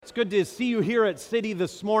It's good to see you here at City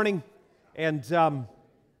this morning, and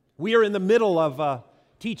we are in the middle of a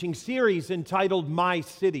teaching series entitled My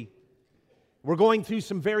City. We're going through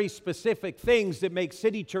some very specific things that make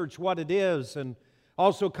City Church what it is, and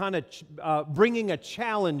also kind of bringing a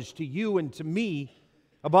challenge to you and to me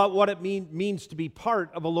about what it means to be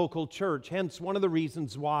part of a local church. Hence, one of the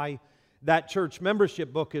reasons why that church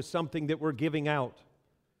membership book is something that we're giving out.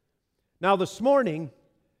 Now, this morning,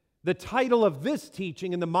 the title of this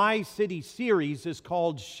teaching in the My City series is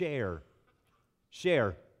called Share.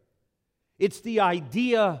 Share. It's the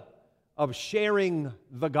idea of sharing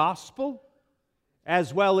the gospel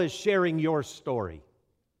as well as sharing your story.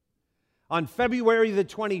 On February the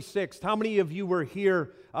 26th, how many of you were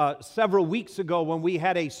here several weeks ago when we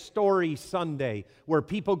had a Story Sunday where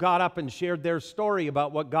people got up and shared their story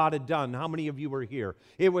about what God had done? How many of you were here?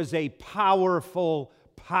 It was a powerful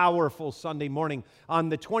Sunday morning. On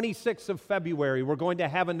the 26th of February, we're going to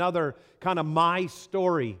have another kind of My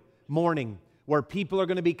Story morning where people are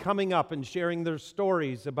going to be coming up and sharing their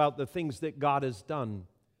stories about the things that God has done.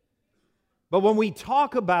 But when we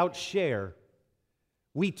talk about share,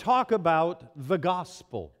 we talk about the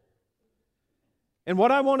gospel. And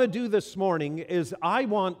what I want to do this morning is I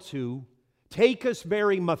want to take us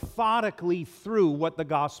very methodically through what the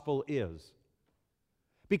gospel is.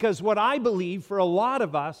 Because what I believe for a lot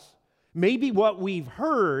of us, maybe what we've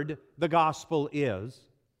heard the gospel is,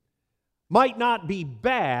 might not be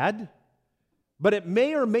bad, but it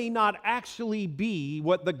may or may not actually be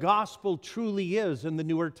what the gospel truly is in the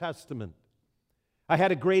Newer Testament. I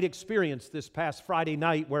had a great experience this past Friday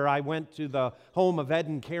night where I went to the home of Ed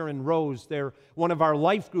and Karen Rose. They're one of our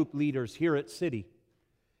life group leaders here at City.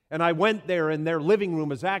 And I went there, and their living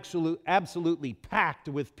room is absolutely packed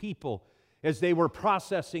with people as they were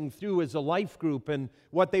processing through as a life group and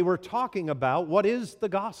what they were talking about. What is the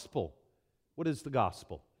gospel? What is the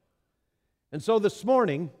gospel? And so this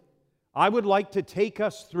morning, I would like to take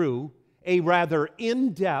us through a rather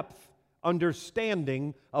in-depth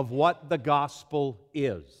understanding of what the gospel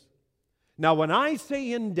is. Now, when I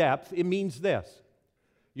say in-depth, it means this.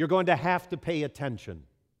 You're going to have to pay attention.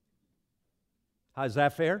 Is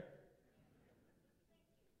that fair?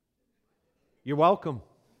 You're welcome.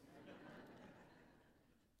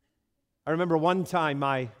 I remember one time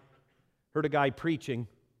I heard a guy preaching,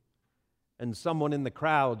 and someone in the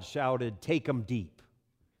crowd shouted, "Take 'em deep.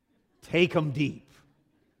 Take 'em deep."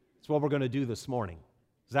 That's what we're going to do this morning.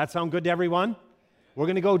 Does that sound good to everyone? We're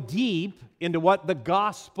going to go deep into what the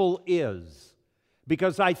gospel is,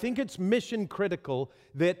 because I think it's mission critical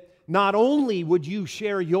that not only would you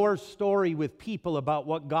share your story with people about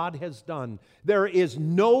what God has done, there is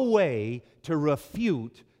no way to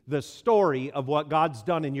refute the story of what God's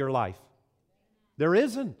done in your life. There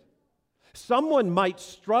isn't. Someone might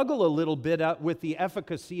struggle a little bit with the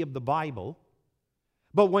efficacy of the Bible,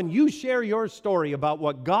 but when you share your story about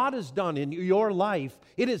what God has done in your life,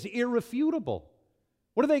 it is irrefutable.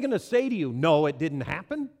 What are they going to say to you? No, it didn't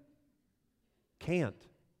happen? Can't.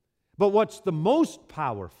 But what's the most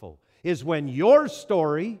powerful is when your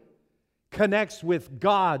story connects with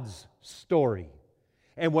God's story.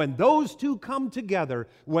 And when those two come together,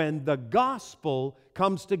 when the gospel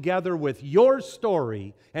comes together with your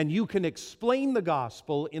story, and you can explain the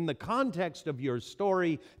gospel in the context of your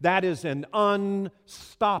story, that is an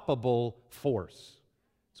unstoppable force.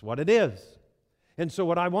 It's what it is. And so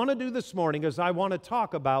what I want to do this morning is I want to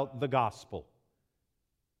talk about the gospel.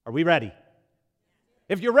 Are we ready?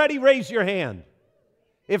 If you're ready, raise your hand.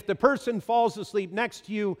 If the person falls asleep next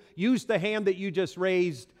to you, use the hand that you just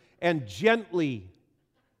raised and gently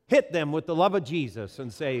hit them with the love of Jesus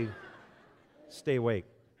and say, stay awake.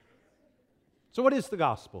 So what is the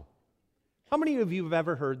gospel? How many of you have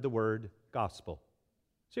ever heard the word gospel?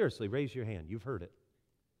 Seriously, raise your hand. You've heard it.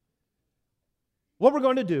 What we're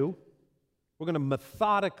going to do, we're going to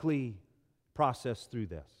methodically process through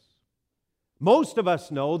this. Most of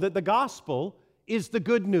us know that the gospel is the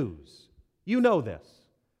good news. You know this.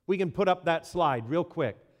 We can put up that slide real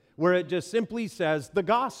quick where it just simply says the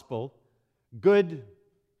gospel, good.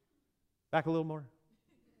 Back a little more.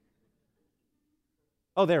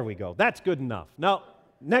 Oh, there we go. That's good enough. Now,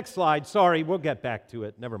 next slide. Sorry, we'll get back to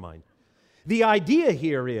it. Never mind. The idea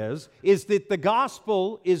here is that the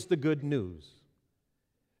gospel is the good news.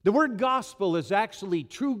 The word gospel is actually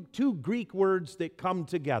two Greek words that come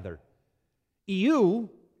together. Eu,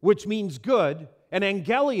 which means good, and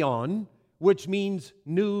angelion, which means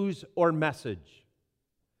news or message.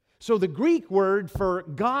 So the Greek word for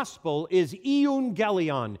gospel is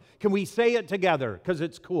euangelion. Can we say it together? Because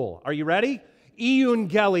it's cool. Are you ready?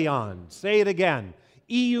 Euangelion. Say it again.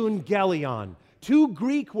 Euangelion. Two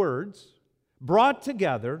Greek words, brought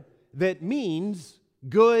together that means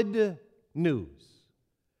good news.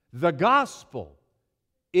 The gospel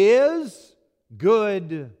is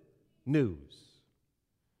good news.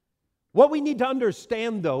 What we need to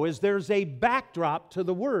understand, though, is there's a backdrop to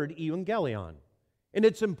the word euangelion, and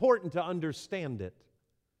it's important to understand it.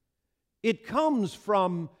 It comes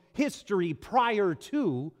from history prior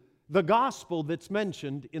to the gospel that's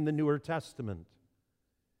mentioned in the Newer Testament.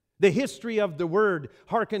 The history of the word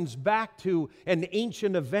harkens back to an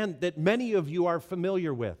ancient event that many of you are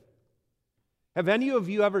familiar with. Have any of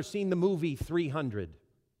you ever seen the movie 300?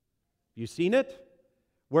 You seen it?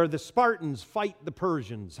 Where the Spartans fight the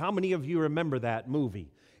Persians. How many of you remember that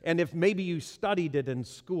movie? And if maybe you studied it in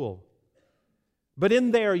school. But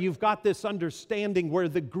in there you've got this understanding where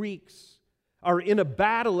the Greeks are in a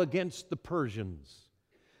battle against the Persians.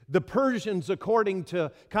 The Persians, according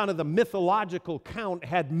to kind of the mythological count,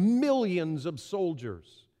 had millions of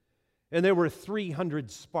soldiers. And there were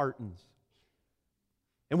 300 Spartans.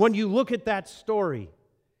 And when you look at that story,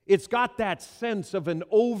 it's got that sense of an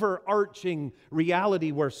overarching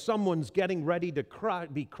reality where someone's getting ready to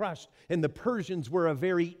be crushed. And the Persians were a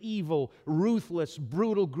very evil, ruthless,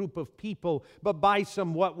 brutal group of people, but by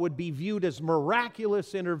some what would be viewed as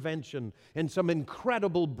miraculous intervention and some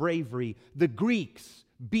incredible bravery, the Greeks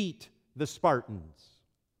beat the Spartans.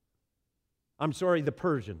 I'm sorry, the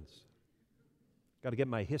Persians. Got to get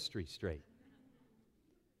my history straight.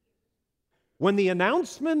 When the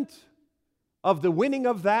announcement of the winning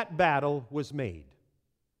of that battle was made,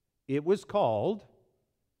 it was called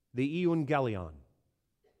the euangelion,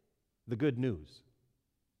 the good news.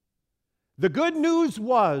 The good news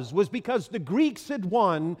was because the Greeks had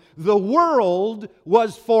won, the world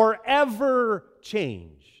was forever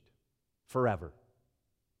changed. Forever.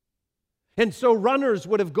 And so runners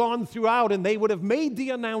would have gone throughout and they would have made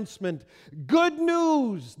the announcement, good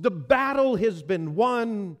news, the battle has been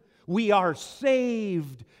won. We are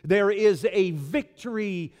saved. There is a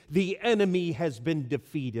victory. The enemy has been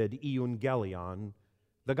defeated. Euangelion,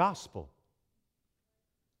 the gospel.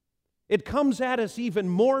 It comes at us even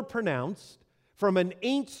more pronounced from an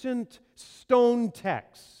ancient stone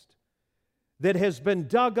text that has been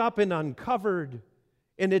dug up and uncovered,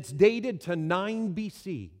 and it's dated to 9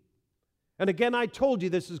 BC. And again, I told you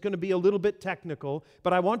this is going to be a little bit technical,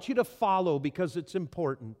 but I want you to follow because it's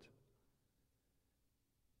important.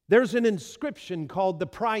 There's an inscription called the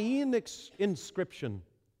Priene inscription.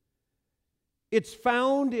 It's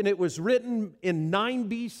found and it was written in 9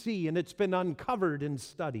 BC and it's been uncovered and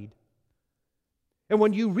studied. And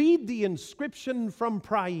when you read the inscription from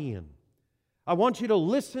Priene, I want you to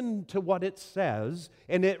listen to what it says,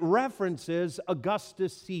 and it references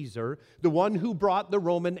Augustus Caesar, the one who brought the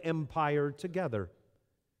Roman Empire together.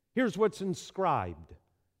 Here's what's inscribed,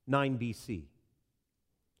 9 BC.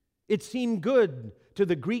 It seemed good to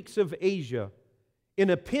the Greeks of Asia,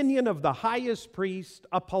 in opinion of the highest priest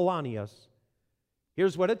Apollonius.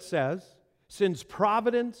 Here's what it says. Since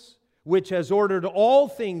Providence, which has ordered all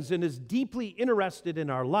things and is deeply interested in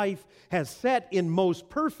our life, has set in most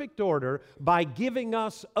perfect order by giving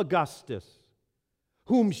us Augustus,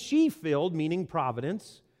 whom she filled, meaning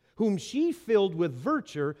Providence, whom she filled with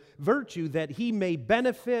virtue that he may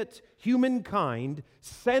benefit humankind,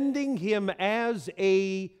 sending him as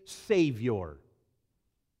a Savior,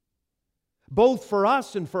 both for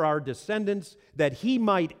us and for our descendants, that he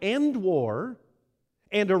might end war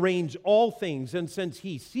and arrange all things. And since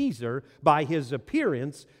he, Caesar, by his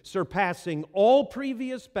appearance, surpassing all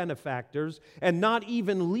previous benefactors, and not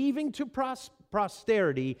even leaving to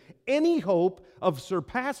posterity any hope of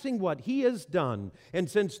surpassing what he has done, and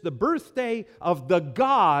since the birthday of the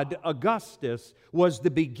god Augustus was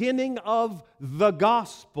the beginning of the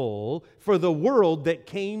gospel for the world that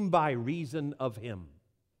came by reason of him.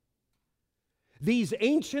 These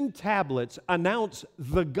ancient tablets announce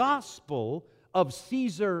the gospel of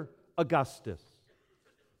Caesar Augustus.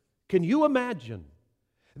 Can you imagine?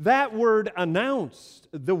 That word announced,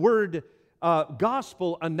 the word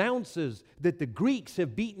gospel announces that the Greeks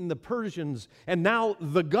have beaten the Persians, and now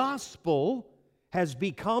the gospel has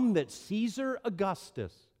become that Caesar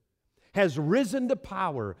Augustus has risen to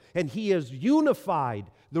power, and he has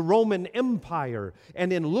unified the Roman Empire.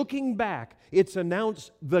 And in looking back, it's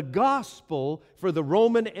announced the gospel for the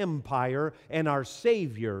Roman Empire and our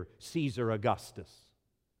Savior, Caesar Augustus.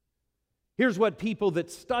 Here's what people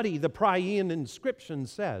that study the Priene inscription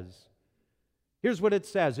says. Here's what it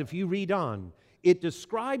says. If you read on, it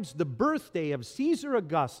describes the birthday of Caesar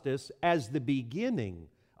Augustus as the beginning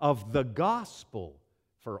of the gospel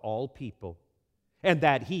for all people, and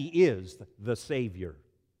that he is the Savior.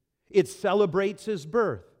 It celebrates his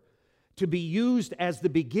birth. to be used as the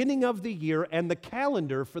beginning of the year and the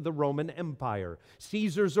calendar for the Roman Empire.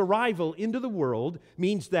 Caesar's arrival into the world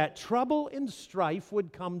means that trouble and strife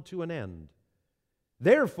would come to an end.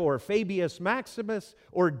 Therefore, Fabius Maximus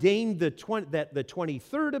ordained that the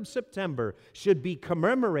 23rd of September should be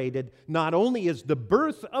commemorated not only as the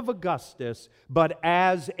birth of Augustus, but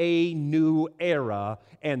as a new era,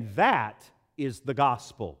 and that is the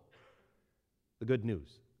gospel, the good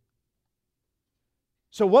news.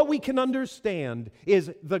 So what we can understand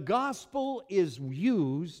is the gospel is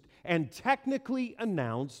used and technically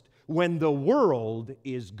announced when the world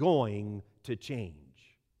is going to change.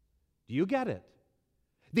 Do you get it?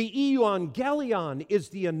 The Evangelion is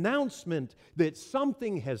the announcement that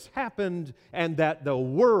something has happened and that the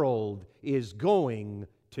world is going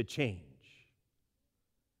to change.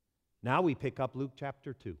 Now we pick up Luke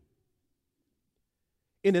chapter 2.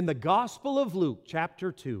 And in the Gospel of Luke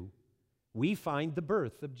chapter 2, we find the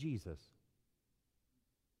birth of Jesus.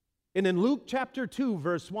 And in Luke chapter 2,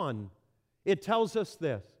 verse 1, it tells us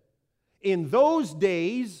this. In those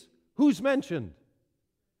days, who's mentioned?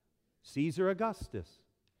 Caesar Augustus.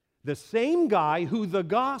 The same guy who the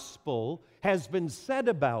gospel has been said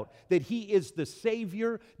about, that he is the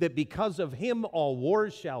Savior, that because of him all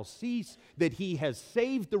wars shall cease, that he has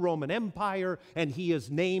saved the Roman Empire, and he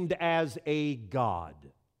is named as a God.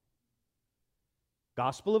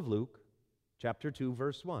 Gospel of Luke, chapter 2,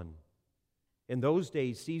 verse 1. In those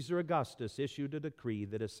days, Caesar Augustus issued a decree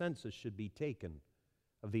that a census should be taken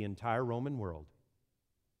of the entire Roman world.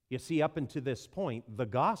 You see, up until this point, the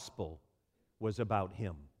gospel was about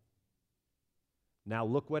him. Now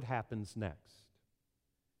look what happens next.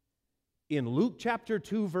 In Luke chapter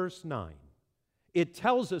 2, verse 9, it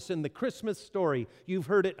tells us in the Christmas story, you've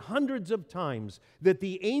heard it hundreds of times, that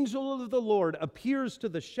the angel of the Lord appears to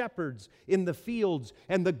the shepherds in the fields,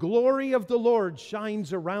 and the glory of the Lord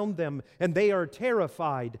shines around them, and they are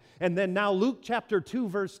terrified. And then now Luke chapter 2,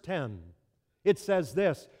 verse 10, it says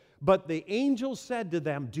this, but the angel said to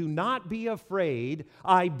them, do not be afraid,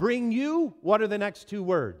 I bring you, what are the next two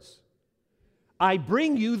words? I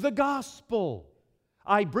bring you the gospel.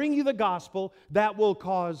 I bring you the gospel that will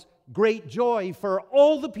cause great joy for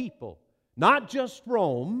all the people, not just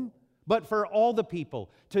Rome, but for all the people.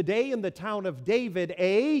 Today in the town of David,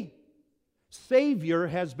 a Savior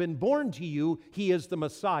has been born to you. He is the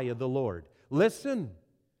Messiah, the Lord. Listen,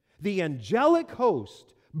 the angelic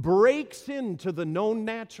host breaks into the known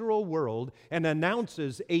natural world and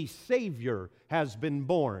announces a Savior has been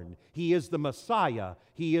born. He is the Messiah.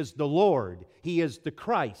 He is the Lord. He is the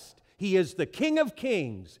Christ. He is the King of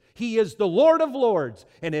Kings. He is the Lord of Lords.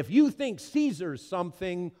 And if you think Caesar's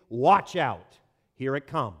something, watch out. Here it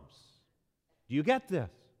comes. Do you get this?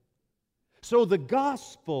 So the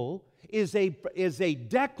gospel is a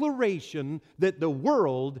declaration that the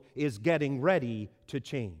world is getting ready to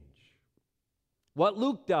change. What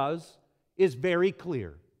Luke does is very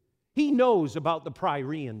clear. He knows about the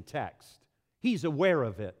Prirean text. He's aware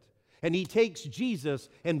of it. And he takes Jesus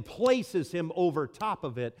and places him over top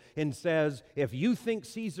of it and says, if you think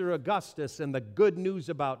Caesar Augustus and the good news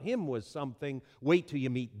about him was something, wait till you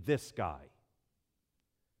meet this guy.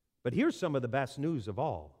 But here's some of the best news of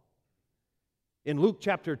all. In Luke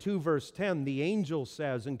chapter 2, verse 10, the angel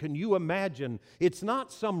says, and can you imagine, it's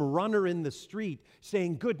not some runner in the street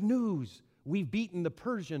saying, good news, we've beaten the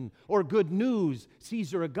Persian, or good news,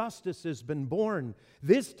 Caesar Augustus has been born.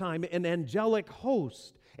 This time, an angelic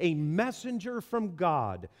host, a messenger from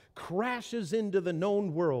God, crashes into the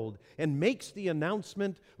known world and makes the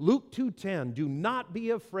announcement, Luke 2:10, do not be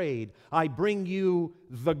afraid, I bring you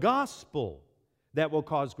the gospel that will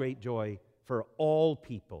cause great joy for all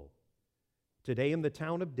people. Today in the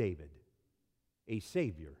town of David, a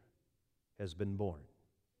Savior has been born.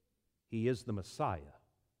 He is the Messiah.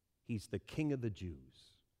 He's the King of the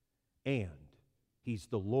Jews, and He's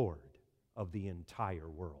the Lord of the entire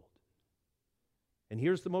world. And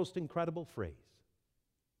here's the most incredible phrase.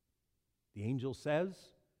 The angel says,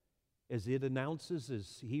 as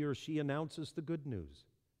he or she announces the good news,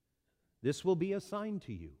 this will be a sign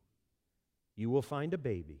to you. You will find a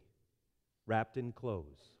baby wrapped in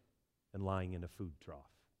clothes and lying in a food trough.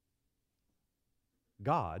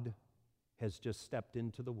 God has just stepped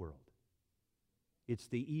into the world. It's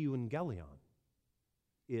the Evangelion.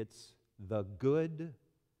 It's the good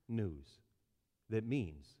news that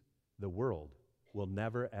means the world will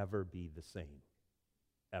never, ever be the same.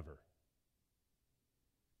 Ever.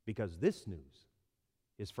 Because this news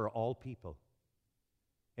is for all people.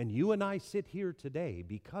 And you and I sit here today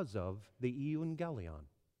because of the Evangelion,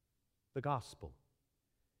 the gospel.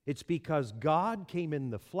 It's because God came in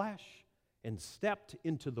the flesh and stepped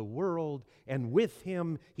into the world, and with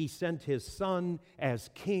him he sent his Son as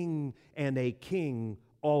king, and a king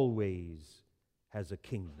always has a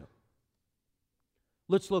kingdom.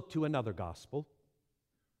 Let's look to another gospel,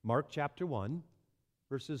 Mark chapter 1,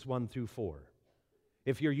 verses 1 through 4.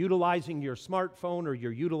 If you're utilizing your smartphone or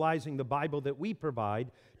you're utilizing the Bible that we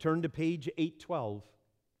provide, turn to page 812.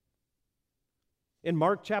 In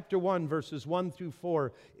Mark chapter 1, verses 1 through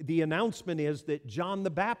 4, the announcement is that John the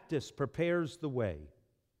Baptist prepares the way.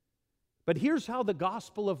 But here's how the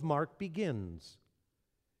Gospel of Mark begins.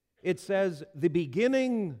 It says, the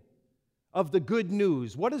beginning of the good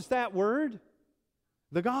news. What is that word?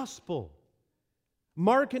 The gospel.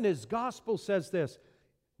 Mark in his gospel says this,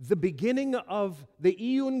 the beginning of the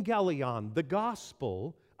euangelion, the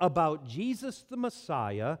gospel about Jesus the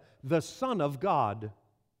Messiah, the Son of God.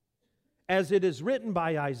 As it is written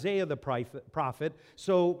by Isaiah the prophet,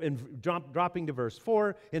 dropping to verse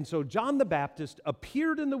 4, and so John the Baptist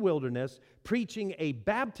appeared in the wilderness, preaching a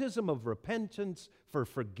baptism of repentance for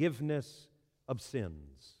forgiveness of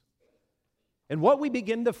sins. And what we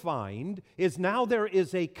begin to find is now there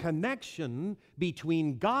is a connection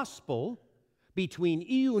between gospel, between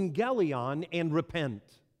euangelion and repent.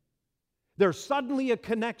 There's suddenly a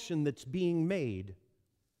connection that's being made.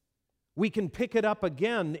 We can pick it up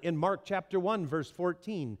again in Mark chapter 1, verse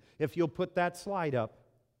 14, if you'll put that slide up.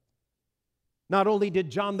 Not only did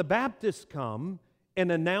John the Baptist come and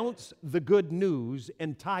announce the good news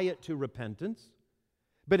and tie it to repentance,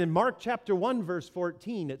 but in Mark chapter 1, verse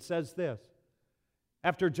 14, it says this.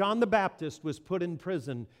 After John the Baptist was put in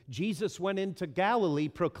prison, Jesus went into Galilee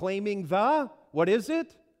proclaiming what is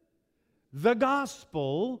it? The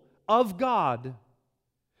gospel of God.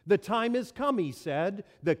 The time has come, he said.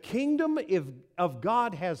 The kingdom of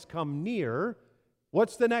God has come near.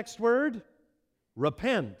 What's the next word?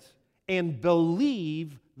 Repent and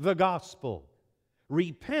believe the gospel.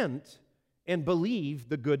 Repent and believe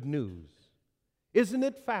the good news. Isn't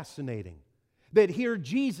it fascinating that here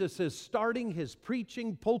Jesus is starting his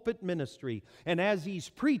preaching pulpit ministry, and as he's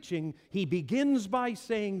preaching, he begins by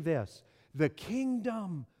saying this, the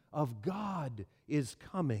kingdom of God is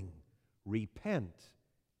coming. Repent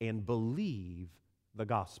and believe the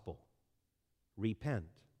gospel. Repent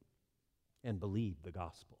and believe the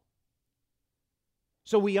gospel.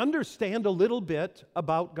 So we understand a little bit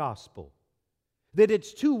about gospel. That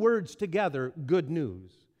it's two words together, good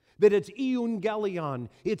news. That it's euangelion,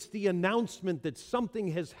 it's the announcement that something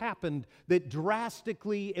has happened that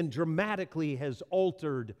drastically and dramatically has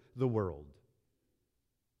altered the world.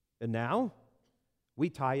 And now,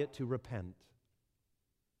 we tie it to repent.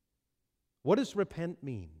 What does repent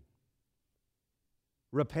mean?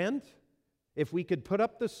 Repent, if we could put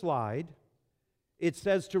up the slide, it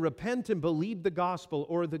says to repent and believe the gospel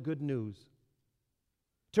or the good news.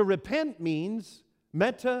 To repent means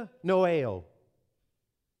metanoeo.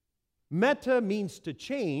 Meta means to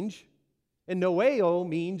change, and noeo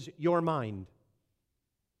means your mind.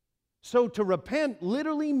 So to repent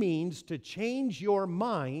literally means to change your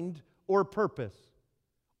mind or purpose.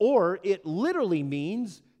 Or it literally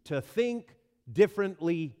means to think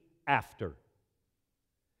differently after.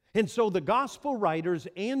 And so the gospel writers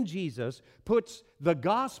and Jesus puts the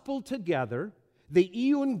gospel together, the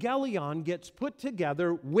euangelion gets put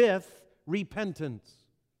together with repentance.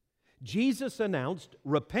 Jesus announced,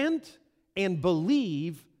 repent and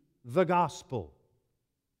believe the gospel.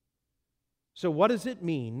 So what does it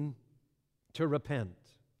mean to repent?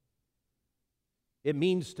 It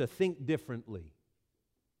means to think differently,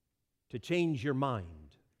 to change your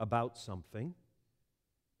mind about something.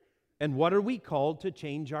 And what are we called to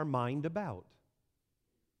change our mind about?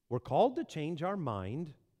 We're called to change our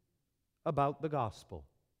mind about the gospel,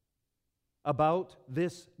 about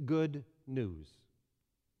this good news.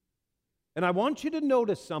 And I want you to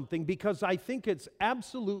notice something because I think it's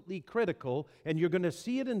absolutely critical, and you're going to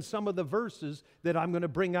see it in some of the verses that I'm going to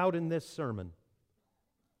bring out in this sermon.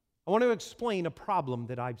 I want to explain a problem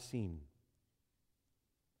that I've seen.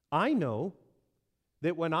 I know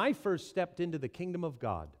that when I first stepped into the kingdom of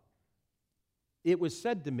God, it was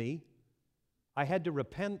said to me, I had to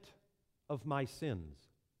repent of my sins.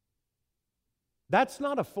 That's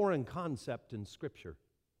not a foreign concept in Scripture.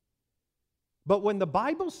 But when the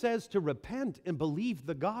Bible says to repent and believe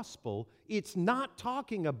the gospel, it's not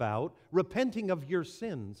talking about repenting of your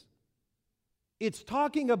sins. It's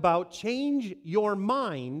talking about change your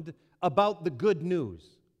mind about the good news.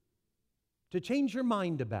 To change your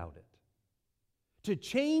mind about it. To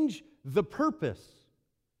change the purpose.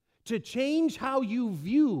 To change how you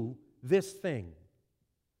view this thing.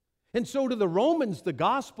 And so to the Romans, the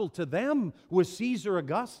gospel to them was Caesar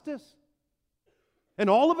Augustus. And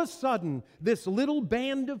all of a sudden, this little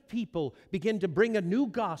band of people begin to bring a new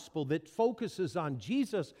gospel that focuses on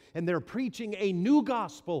Jesus, and they're preaching a new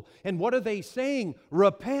gospel. And what are they saying?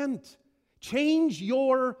 Repent. Change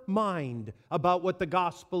your mind about what the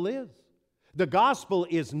gospel is. The gospel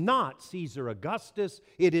is not Caesar Augustus,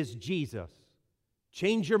 it is Jesus.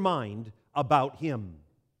 Change your mind about him.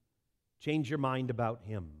 Change your mind about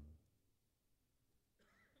him.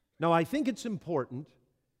 Now, I think it's important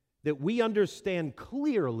that we understand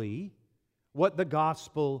clearly what the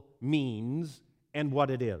gospel means and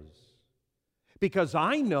what it is. Because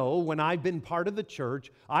I know when I've been part of the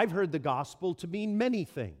church, I've heard the gospel to mean many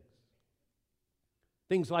things.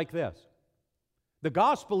 Things like this. The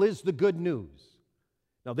gospel is the good news.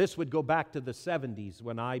 Now, this would go back to the 70s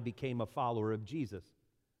when I became a follower of Jesus.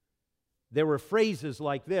 There were phrases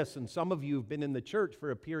like this, and some of you have been in the church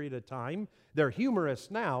for a period of time. They're humorous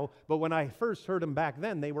now, but when I first heard them back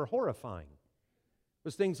then, they were horrifying. It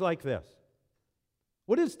was things like this.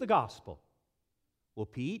 What is the gospel? Well,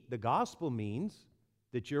 Pete, the gospel means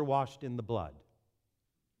that you're washed in the blood.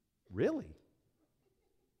 Really?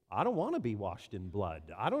 I don't want to be washed in blood.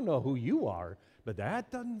 I don't know who you are, but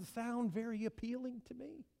that doesn't sound very appealing to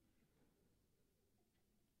me.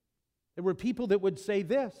 There were people that would say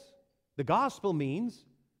this. The gospel means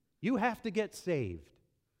you have to get saved.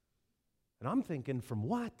 And I'm thinking, from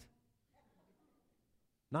what?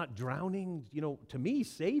 Not drowning. You know, to me,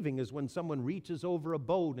 saving is when someone reaches over a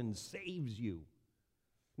boat and saves you.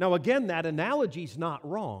 Now, again, that analogy's not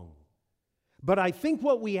wrong. But I think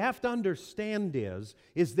what we have to understand is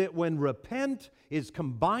that when repent is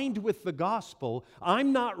combined with the gospel,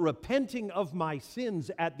 I'm not repenting of my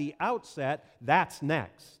sins at the outset. That's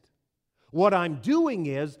next. What I'm doing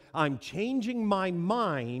is I'm changing my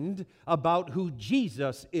mind about who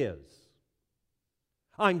Jesus is.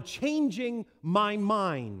 I'm changing my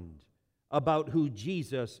mind about who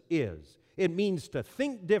Jesus is. It means to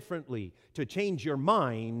think differently, to change your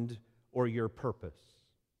mind or your purpose.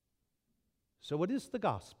 So what is the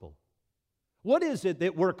gospel? What is it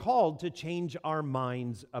that we're called to change our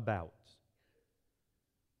minds about?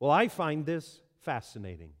 Well, I find this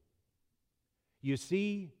fascinating. You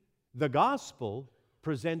see, the gospel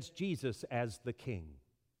presents Jesus as the king.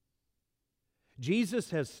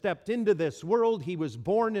 Jesus has stepped into this world. He was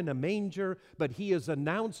born in a manger, but he is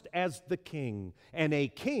announced as the king, and a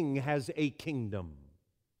king has a kingdom.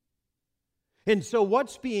 And so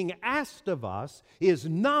what's being asked of us is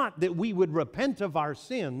not that we would repent of our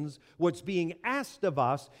sins. What's being asked of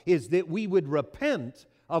us is that we would repent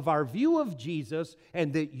of our view of Jesus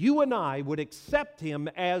and that you and I would accept him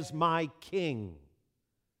as my king.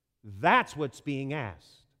 That's what's being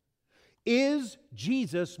asked. Is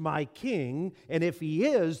Jesus my king? And if he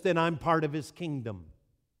is, then I'm part of his kingdom.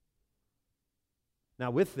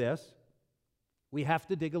 Now with this, we have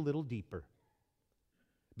to dig a little deeper.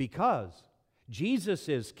 Because Jesus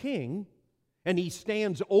is king, and he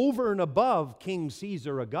stands over and above King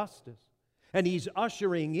Caesar Augustus. And he's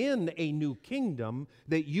ushering in a new kingdom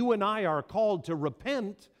that you and I are called to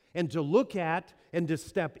repent and to look at and to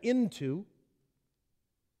step into.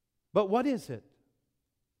 But what is it?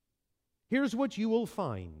 Here's what you will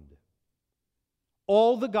find.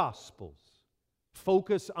 All the Gospels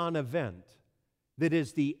focus on an event that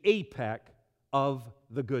is the apex of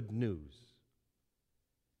the good news.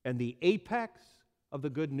 And the apex of the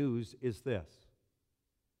good news is this: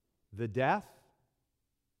 the death,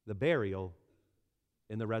 the burial,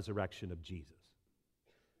 and the resurrection of Jesus.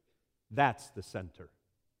 That's the center.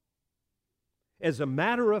 As a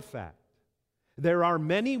matter of fact, there are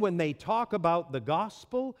many, when they talk about the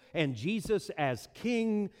gospel and Jesus as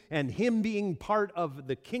king and him being part of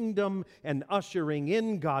the kingdom and ushering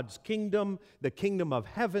in God's kingdom, the kingdom of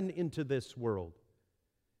heaven into this world,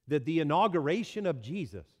 that the inauguration of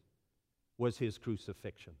Jesus was his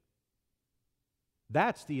crucifixion.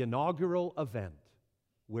 That's the inaugural event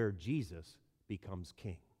where Jesus becomes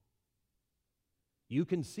king. You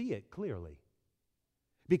can see it clearly.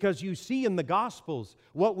 Because you see in the Gospels,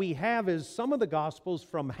 what we have is some of the Gospels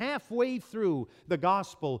from halfway through the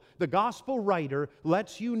Gospel writer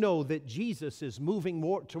lets you know that Jesus is moving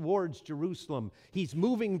more towards Jerusalem. He's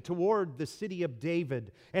moving toward the city of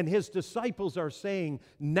David. And his disciples are saying,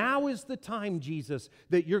 now is the time, Jesus,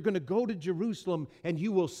 that you're going to go to Jerusalem and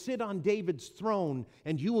you will sit on David's throne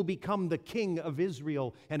and you will become the king of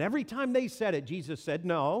Israel. And every time they said it, Jesus said,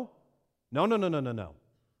 no.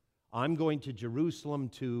 I'm going to Jerusalem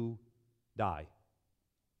to die.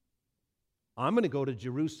 I'm going to go to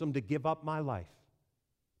Jerusalem to give up my life.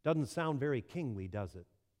 Doesn't sound very kingly, does it?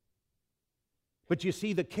 But you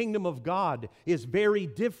see, the kingdom of God is very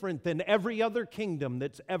different than every other kingdom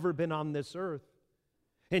that's ever been on this earth.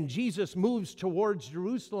 And Jesus moves towards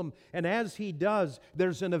Jerusalem, and as he does,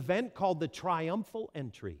 there's an event called the triumphal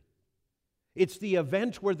entry. It's the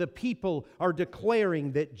event where the people are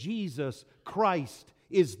declaring that Jesus Christ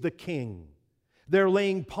is the King. They're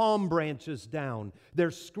laying palm branches down.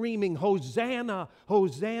 They're screaming, "Hosanna,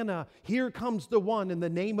 Hosanna, here comes the one in the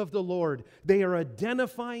name of the Lord." They are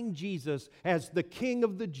identifying Jesus as the King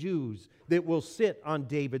of the Jews that will sit on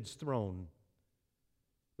David's throne.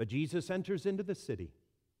 But Jesus enters into the city.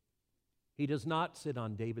 He does not sit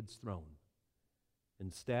on David's throne.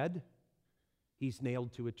 Instead, he's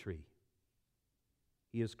nailed to a tree.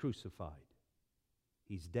 He is crucified.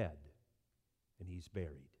 He's dead. And he's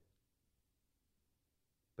buried.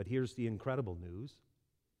 But here's the incredible news.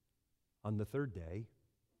 On the third day,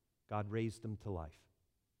 God raised him to life.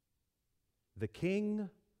 The king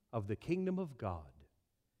of the kingdom of God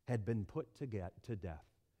had been put to death.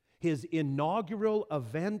 His inaugural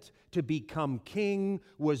event to become king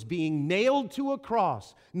was being nailed to a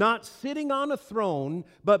cross, not sitting on a throne,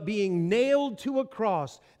 but being nailed to a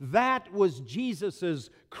cross. That was Jesus'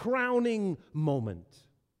 crowning moment.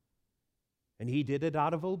 And he did it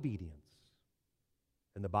out of obedience.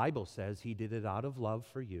 And the Bible says he did it out of love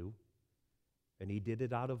for you, and he did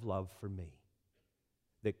it out of love for me.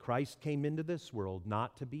 That Christ came into this world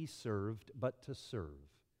not to be served, but to serve,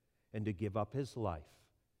 and to give up his life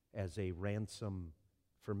as a ransom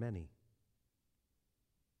for many.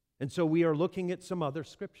 And so we are looking at some other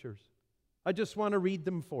scriptures. I just want to read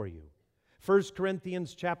them for you. 1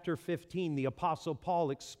 Corinthians chapter 15, the Apostle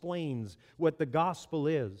Paul explains what the gospel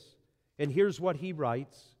is. And here's what he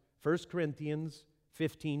writes, 1 Corinthians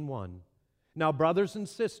 15:1. Now, brothers and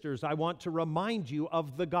sisters, I want to remind you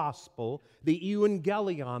of the gospel, the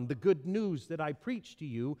euangelion, the good news that I preached to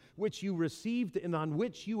you, which you received and on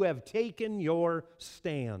which you have taken your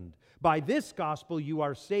stand. By this gospel you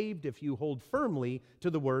are saved if you hold firmly to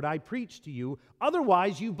the word I preached to you.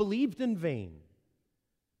 Otherwise you believed in vain.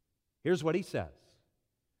 Here's what he says.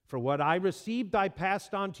 For what I received I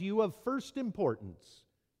passed on to you of first importance.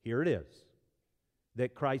 Here it is.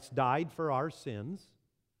 That Christ died for our sins,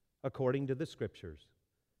 according to the Scriptures,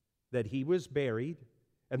 that he was buried,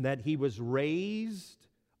 and that he was raised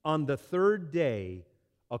on the third day,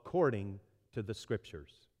 according to the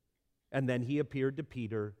Scriptures. And then he appeared to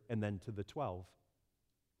Peter, and then to the 12.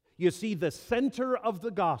 You see, the center of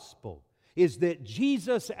the gospel is that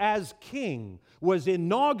Jesus as King was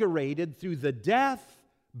inaugurated through the death,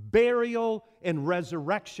 burial, and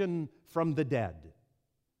resurrection from the dead.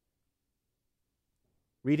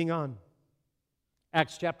 Reading on.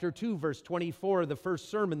 Acts chapter 2, verse 24, the first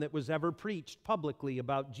sermon that was ever preached publicly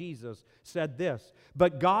about Jesus, said this,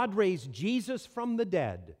 "But God raised Jesus from the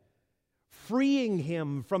dead, freeing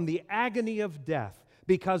him from the agony of death,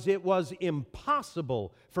 because it was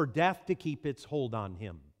impossible for death to keep its hold on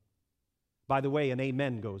him." By the way, an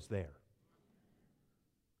amen goes there.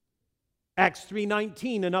 Acts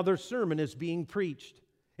 3:19, another sermon is being preached.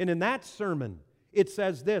 And in that sermon, it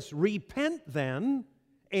says this, "Repent then,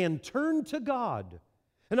 and turn to God."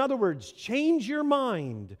 In other words, change your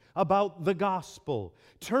mind about the gospel.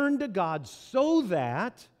 Turn to God so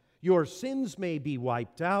that your sins may be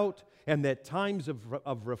wiped out and that times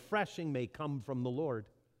of refreshing may come from the Lord.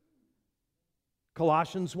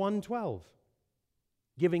 Colossians 1:12,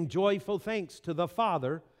 giving joyful thanks to the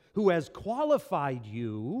Father who has qualified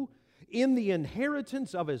you in the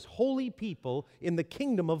inheritance of his holy people in the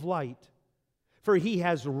kingdom of light. For he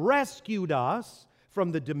has rescued us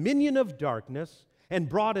from the dominion of darkness and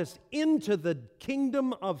brought us into the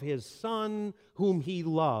kingdom of his Son, whom he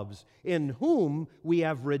loves, in whom we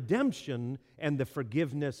have redemption and the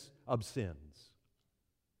forgiveness of sins.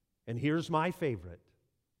 And here's my favorite,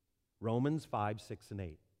 Romans 5, 6, and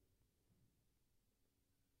 8.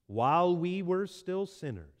 While we were still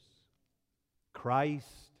sinners,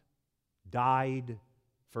 Christ died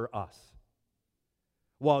for us.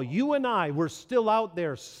 While you and I were still out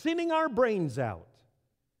there sinning our brains out,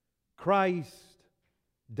 Christ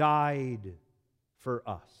died for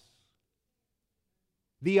us.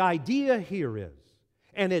 The idea here is,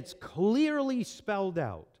 and it's clearly spelled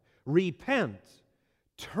out, repent,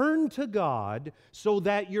 turn to God so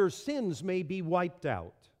that your sins may be wiped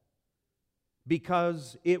out,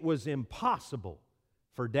 because it was impossible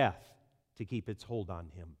for death to keep its hold on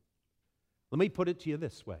him. Let me put it to you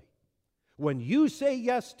this way. When you say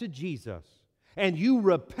yes to Jesus and you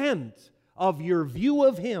repent of your view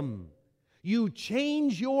of him, you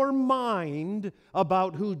change your mind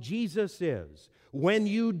about who Jesus is. When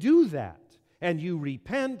you do that and you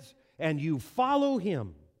repent and you follow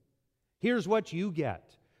him, here's what you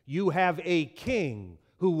get. You have a king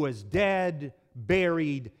who was dead,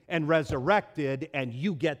 buried, and resurrected, and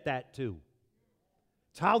you get that too.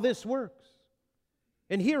 It's how this works.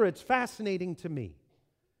 And here it's fascinating to me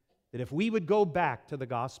that if we would go back to the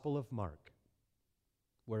Gospel of Mark,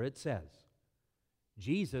 where it says,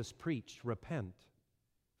 Jesus preached, repent,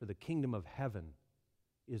 for the kingdom of heaven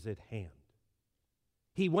is at hand.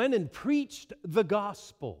 He went and preached the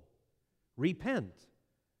gospel. Repent,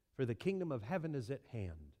 for the kingdom of heaven is at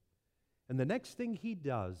hand. And the next thing he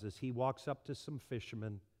does is he walks up to some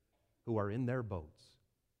fishermen who are in their boats.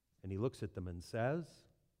 And he looks at them and says,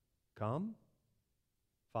 come,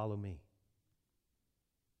 follow me.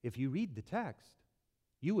 If you read the text,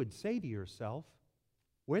 you would say to yourself,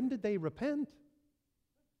 when did they repent?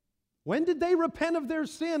 When did they repent of their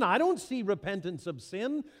sin? I don't see repentance of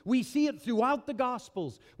sin. We see it throughout the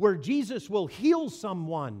Gospels where Jesus will heal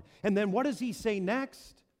someone. And then what does he say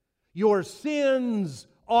next? Your sins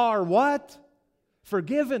are what?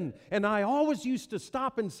 Forgiven. And I always used to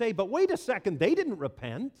stop and say, but wait a second, they didn't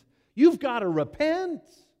repent. You've got to repent.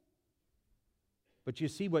 But you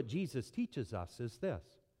see, what Jesus teaches us is this,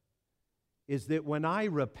 is that when I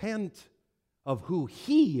repent of who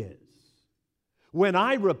He is, when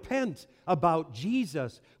I repent about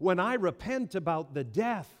Jesus, when I repent about the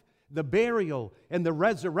death, the burial, and the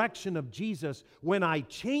resurrection of Jesus, when I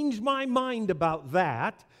change my mind about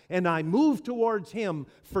that and I move towards Him,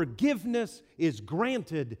 forgiveness is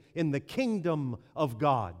granted in the kingdom of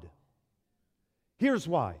God. Here's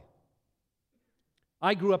why.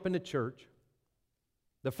 I grew up in a church.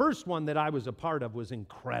 The first one that I was a part of was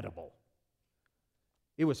incredible.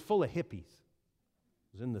 It was full of hippies.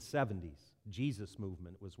 It was in the 70s. Jesus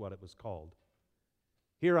Movement was what it was called.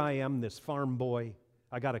 Here I am, this farm boy.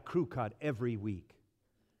 I got a crew cut every week.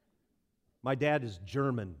 My dad is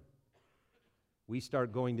German. We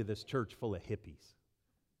start going to this church full of hippies.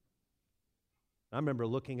 I remember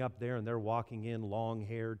looking up there and they're walking in,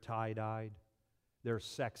 long-haired, tie-dyed. They're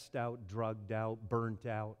sexed out, drugged out, burnt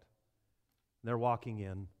out. And they're walking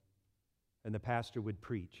in, and the pastor would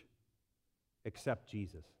preach, accept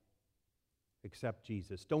Jesus. Accept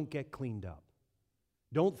Jesus. Don't get cleaned up.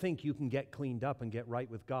 Don't think you can get cleaned up and get right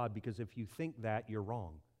with God, because if you think that, you're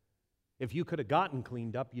wrong. If you could have gotten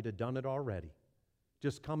cleaned up, you'd have done it already.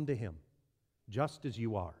 Just come to Him, just as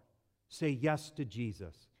you are. Say yes to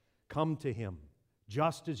Jesus. Come to Him,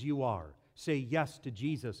 just as you are. Say yes to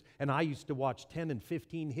Jesus. And I used to watch 10 and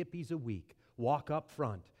 15 hippies a week walk up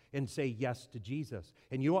front and say yes to Jesus.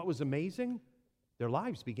 And you know what was amazing? Their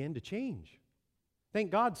lives began to change.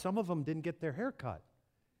 Thank God some of them didn't get their hair cut.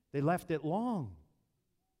 They left it long.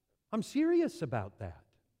 I'm serious about that.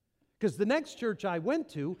 Because the next church I went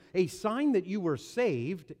to, a sign that you were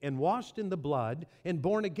saved and washed in the blood and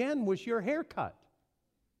born again was your haircut.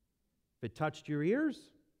 If it touched your ears,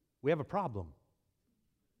 we have a problem.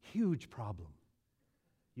 Huge problem.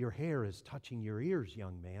 Your hair is touching your ears,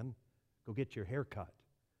 young man. Go get your hair cut.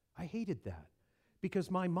 I hated that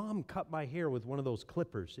because my mom cut my hair with one of those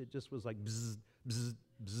clippers. It just was like bzzz, bzzz,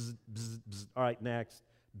 bzzz, bzzz, bzzz. All right, next.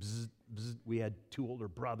 Bzzz, bzzz. We had 2 older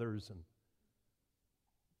brothers, and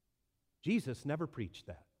Jesus never preached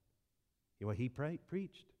that. You know what He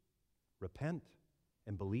preached? Repent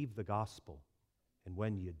and believe the gospel, and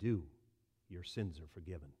when you do, your sins are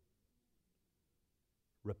forgiven.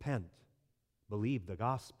 Repent, believe the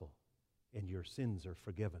gospel, and your sins are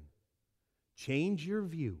forgiven. Change your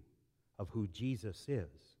view of who Jesus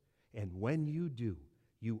is, and when you do,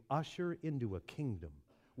 you usher into a kingdom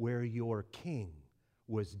where your King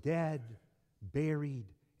was dead, buried,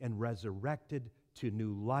 and resurrected to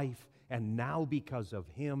new life, and now because of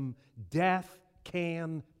Him, death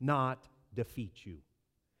cannot defeat you.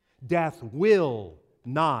 Death will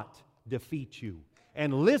not defeat you.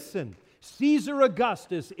 And listen, Caesar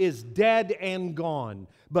Augustus is dead and gone.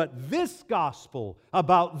 But this gospel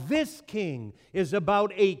about this king is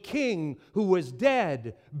about a king who was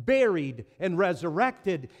dead, buried, and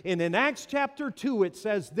resurrected. And in Acts chapter 2 it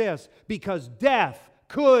says this, because death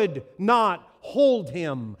could not hold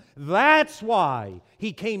Him. That's why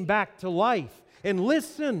He came back to life. And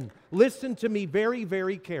listen to me very,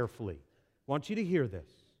 very carefully. I want you to hear this.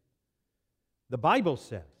 The Bible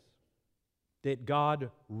says that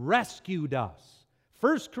God rescued us.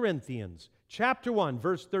 1 Corinthians chapter 1,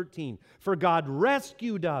 verse 13. For God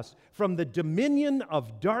rescued us from the dominion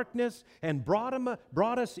of darkness and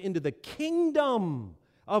brought us into the kingdom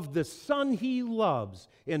of the Son He loves,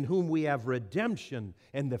 in whom we have redemption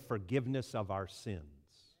and the forgiveness of our sins.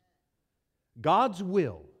 God's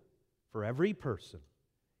will for every person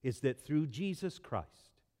is that through Jesus Christ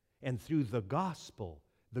and through the gospel,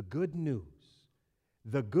 the good news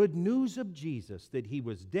of Jesus, that He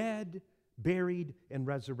was dead, buried, and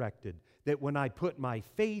resurrected. That when I put my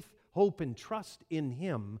faith, hope, and trust in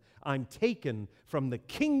Him, I'm taken from the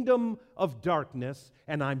kingdom of darkness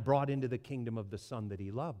and I'm brought into the kingdom of the Son that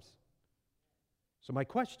He loves. So my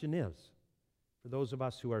question is, for those of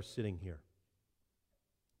us who are sitting here,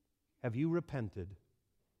 have you repented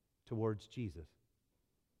towards Jesus?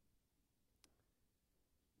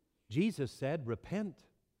 Jesus said, repent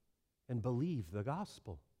and believe the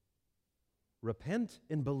gospel. Repent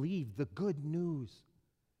and believe the good news.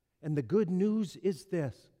 And the good news is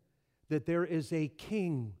this, that there is a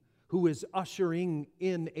king who is ushering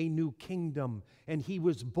in a new kingdom. And He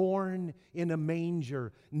was born in a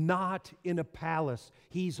manger, not in a palace.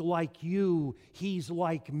 He's like you. He's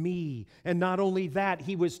like me. And not only that,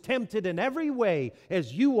 He was tempted in every way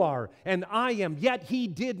as you are and I am, yet He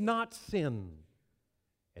did not sin.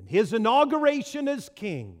 And His inauguration as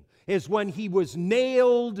king is when He was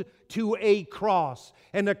nailed to a cross,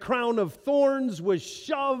 and a crown of thorns was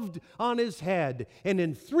shoved on His head. And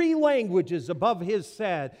in 3 languages above His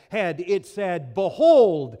head, it said,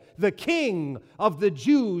 "Behold, the King of the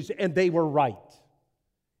Jews," and they were right.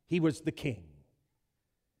 He was the king.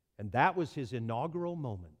 And that was His inaugural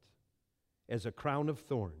moment, as a crown of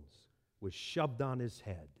thorns was shoved on His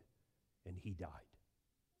head, and He died.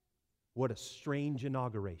 What a strange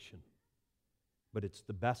inauguration. But it's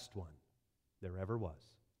the best one there ever was.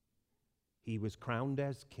 He was crowned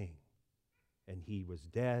as king, and He was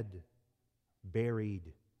dead,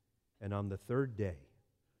 buried, and on the 3rd day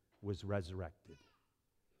was resurrected.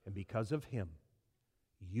 And because of Him,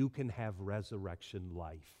 you can have resurrection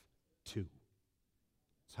life too.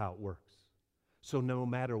 That's how it works. So no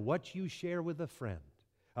matter what you share with a friend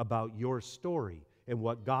about your story and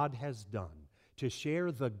what God has done, to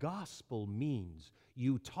share the gospel means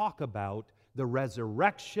you talk about the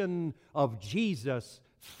resurrection of Jesus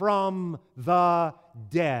from the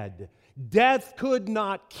dead. Death could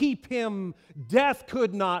not keep Him. Death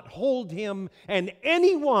could not hold Him. And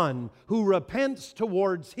anyone who repents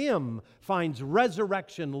towards Him finds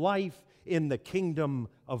resurrection life in the kingdom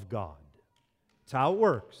of God. That's how it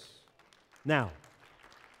works. Now,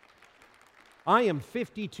 I am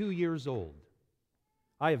 52 years old.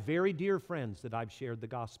 I have very dear friends that I've shared the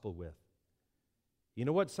gospel with. You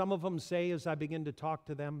know what some of them say as I begin to talk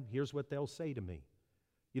to them? Here's what they'll say to me.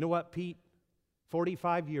 You know what, Pete?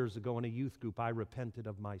 45 years ago in a youth group, I repented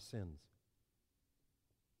of my sins.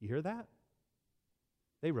 You hear that?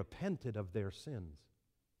 They repented of their sins.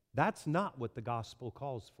 That's not what the gospel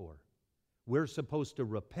calls for. We're supposed to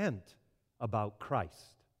repent about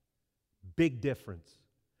Christ. Big difference.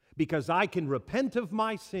 Because I can repent of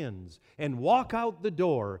my sins and walk out the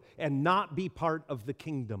door and not be part of the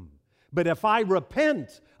kingdom. But if I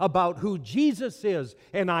repent about who Jesus is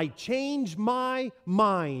and I change my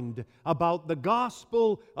mind about the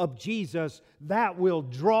gospel of Jesus, that will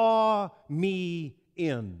draw me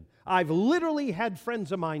in. I've literally had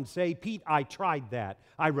friends of mine say, Pete, I tried that.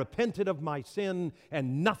 I repented of my sin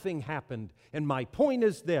and nothing happened. And my point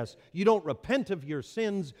is this, you don't repent of your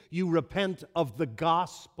sins, you repent of the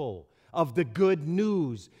gospel, of the good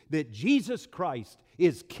news that Jesus Christ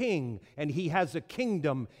is King and He has a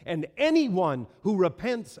kingdom, and anyone who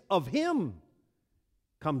repents of Him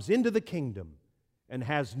comes into the kingdom and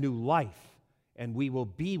has new life, and we will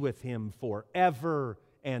be with Him forever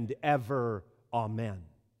and ever. Amen.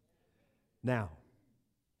 Now,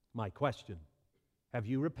 my question, have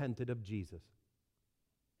you repented of Jesus?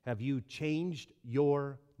 Have you changed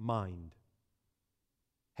your mind?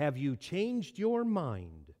 Have you changed your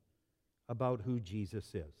mind about who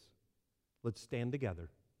Jesus is? Let's stand together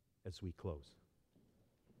as we close.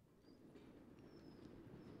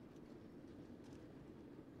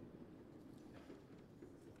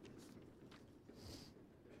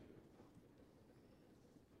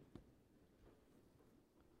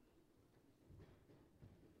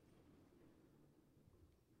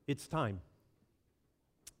 It's time.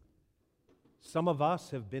 Some of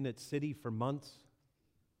us have been at City for months,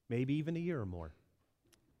 maybe even a year or more.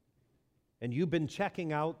 And you've been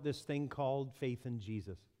checking out this thing called faith in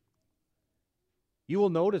Jesus. You will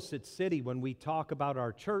notice at City, when we talk about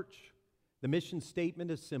our church, the mission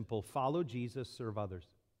statement is simple: follow Jesus, serve others.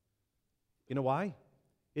 You know why?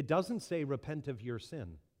 It doesn't say repent of your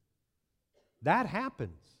sin. That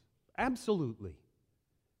happens, absolutely.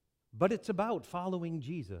 But it's about following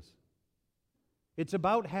Jesus. It's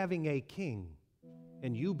about having a king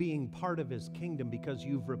and you being part of His kingdom because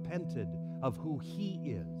you've repented of who He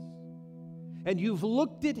is. And you've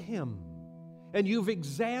looked at Him and you've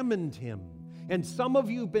examined Him. And some of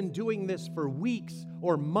you have been doing this for weeks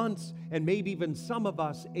or months, and maybe even some of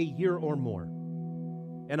us a year or more.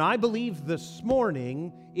 And I believe this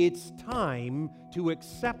morning it's time to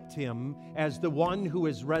accept Him as the one who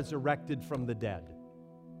is resurrected from the dead.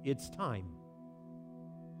 It's time.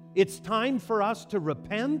 It's time for us to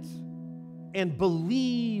repent and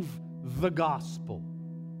believe the gospel.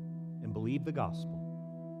 And believe the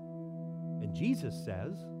gospel. And Jesus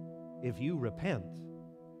says, if you repent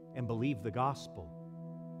and believe the gospel,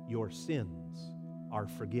 your sins are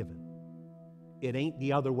forgiven. It ain't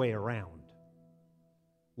the other way around.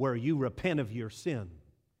 Where you repent of your sin,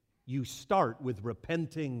 you start with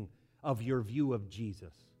repenting of your view of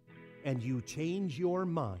Jesus, and you change your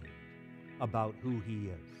mind about who He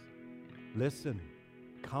is. Listen,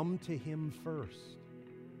 come to Him first.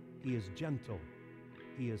 He is gentle.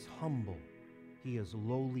 He is humble. He is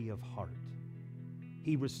lowly of heart.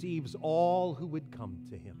 He receives all who would come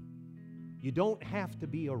to Him. You don't have to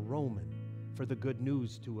be a Roman for the good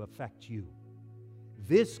news to affect you.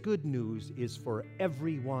 This good news is for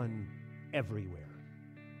everyone, everywhere,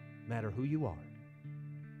 no matter who you are.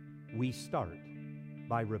 We start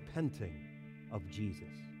by repenting of Jesus,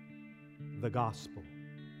 the gospel,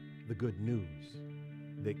 the good news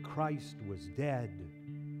that Christ was dead,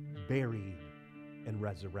 buried, and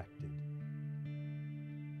resurrected.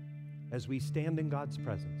 As we stand in God's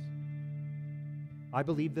presence, I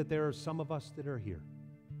believe that there are some of us that are here.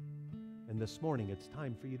 And this morning, it's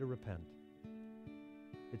time for you to repent.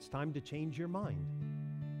 It's time to change your mind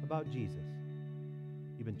about Jesus.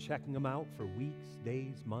 You've been checking Him out for weeks,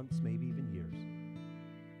 days, months, maybe even years.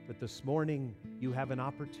 But this morning, you have an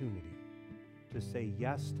opportunity to say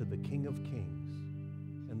yes to the King of Kings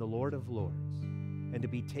and the Lord of Lords, and to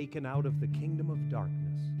be taken out of the kingdom of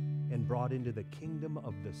darkness and brought into the kingdom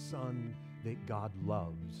of the Son that God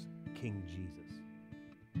loves, King Jesus.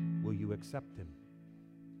 Will you accept Him?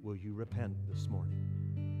 Will you repent this morning?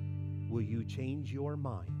 Will you change your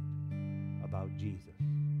mind about Jesus?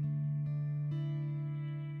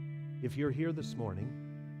 If you're here this morning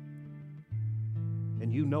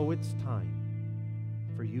and you know it's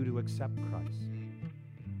time for you to accept Christ,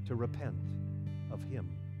 to repent of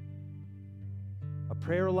Him, a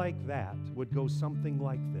prayer like that would go something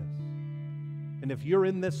like this. And if you're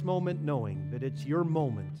in this moment knowing that it's your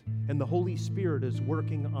moment and the Holy Spirit is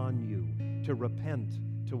working on you to repent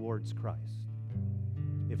towards Christ,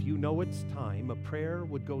 if you know it's time, a prayer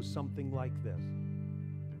would go something like this.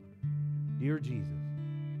 Dear Jesus,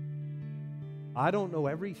 I don't know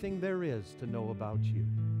everything there is to know about you,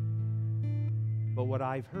 but what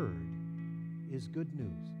I've heard is good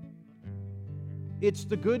news. It's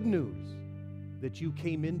the good news that you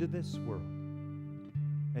came into this world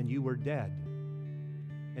and you were dead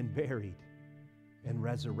and buried and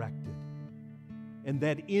resurrected, and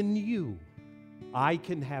that in you I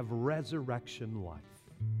can have resurrection life,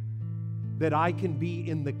 that I can be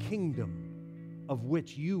in the kingdom of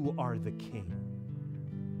which you are the King,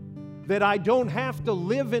 that I don't have to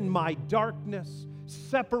live in my darkness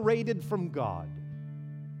separated from God,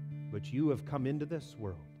 but you have come into this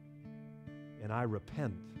world, and I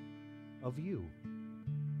repent of you.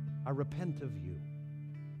 I repent of you,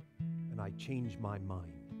 and I change my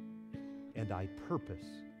mind, and I purpose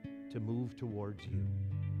to move towards you.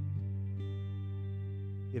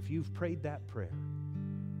 If you've prayed that prayer,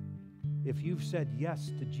 if you've said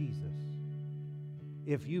yes to Jesus,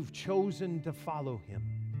 if you've chosen to follow Him,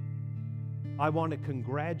 I want to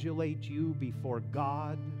congratulate you before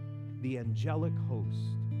God, the angelic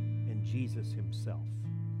host, and Jesus Himself.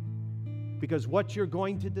 Because what you're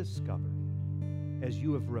going to discover as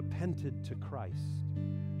you have repented to Christ,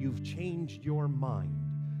 you've changed your mind,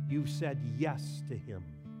 you've said yes to Him,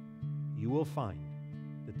 you will find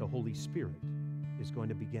that the Holy Spirit is going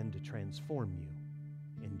to begin to transform you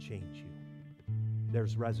and change you.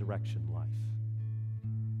 There's resurrection life.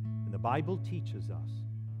 And the Bible teaches us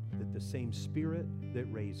that the same Spirit that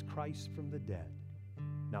raised Christ from the dead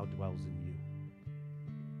now dwells in you.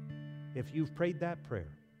 If you've prayed that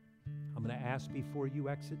prayer, I'm going to ask before you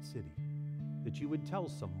exit City that you would tell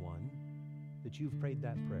someone that you've prayed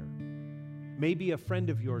that prayer. Maybe a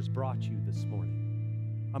friend of yours brought you this morning.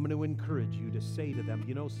 I'm going to encourage you to say to them,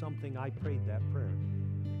 you know something, I prayed that prayer.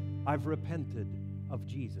 I've repented of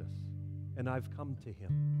Jesus, and I've come to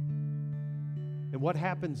Him. And what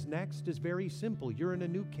happens next is very simple. You're in a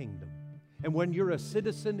new kingdom. And when you're a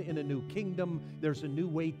citizen in a new kingdom, there's a new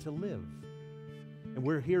way to live. And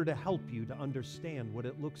we're here to help you to understand what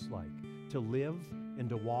it looks like to live and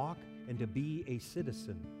to walk and to be a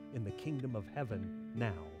citizen in the kingdom of heaven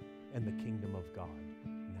now and the kingdom of God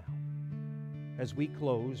now. As we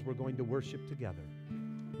close, we're going to worship together.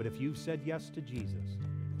 But if you've said yes to Jesus,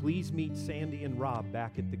 please meet Sandy and Rob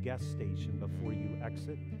back at the guest station before you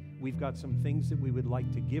exit. we've got some things that we would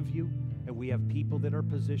like to give you, and we have people that are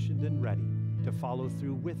positioned and ready to follow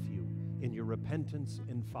through with you in your repentance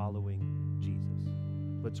and following Jesus.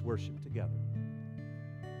 Let's worship together.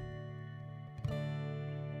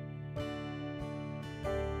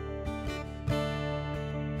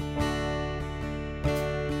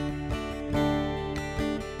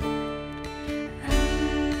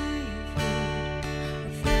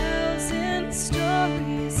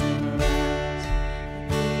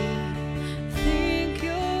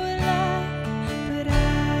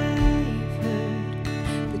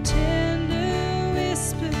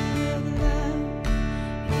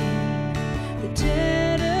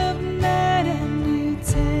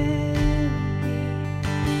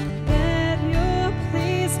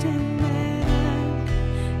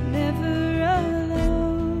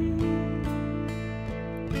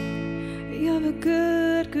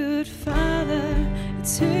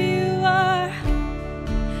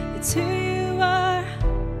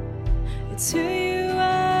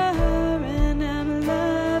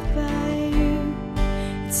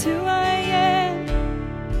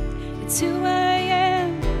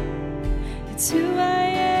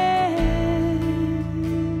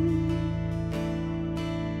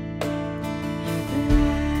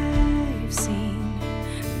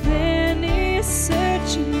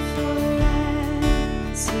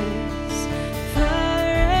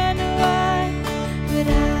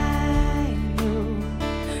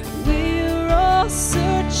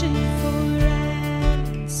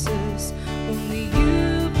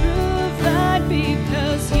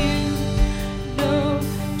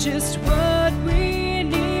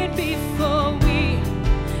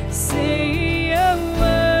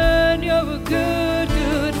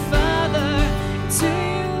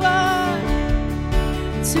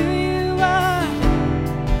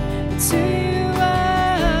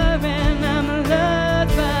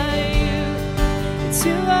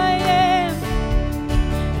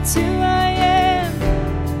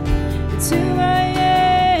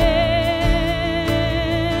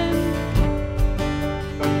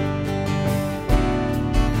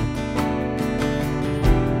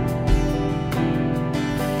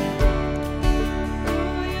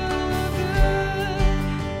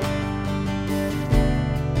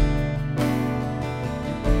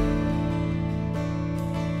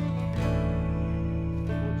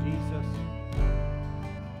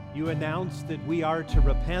 Announced that we are to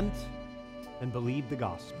repent and believe the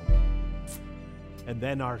gospel, and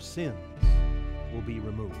then our sins will be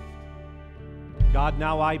removed. God,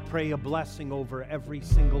 now I pray a blessing over every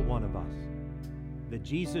single one of us, that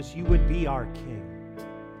Jesus, you would be our King,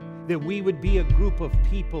 that we would be a group of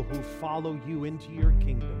people who follow you into your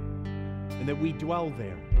kingdom, and that we dwell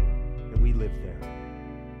there and we live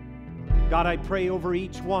there. God, I pray over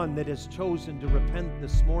each one that has chosen to repent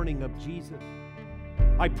this morning of Jesus.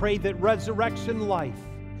 I pray that resurrection life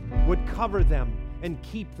would cover them and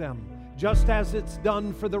keep them, just as it's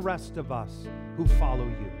done for the rest of us who follow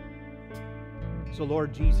you. So,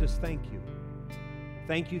 Lord Jesus, thank you.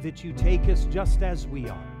 Thank you that you take us just as we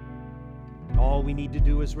are. All we need to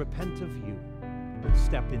do is repent of you and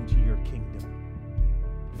step into your kingdom.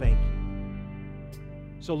 Thank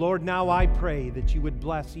you. So, Lord, now I pray that you would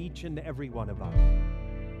bless each and every one of us.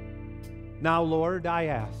 Now, Lord, I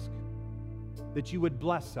ask that you would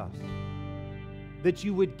bless us, that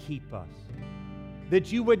you would keep us, that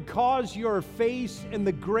you would cause your face and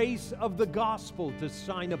the grace of the gospel to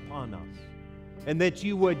shine upon us, and that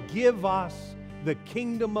you would give us the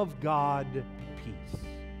kingdom of God peace.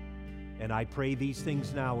 And I pray these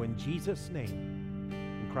things now in Jesus' name.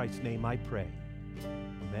 In Christ's name I pray.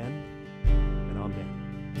 Amen and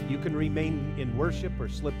amen. You can remain in worship or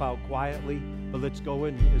slip out quietly, but let's go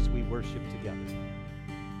in as we worship together.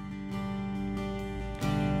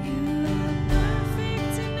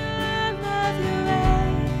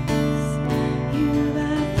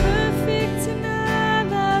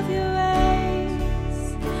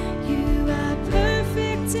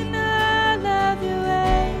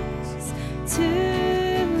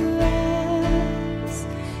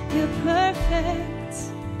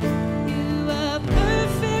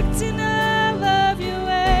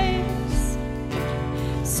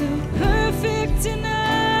 So perfect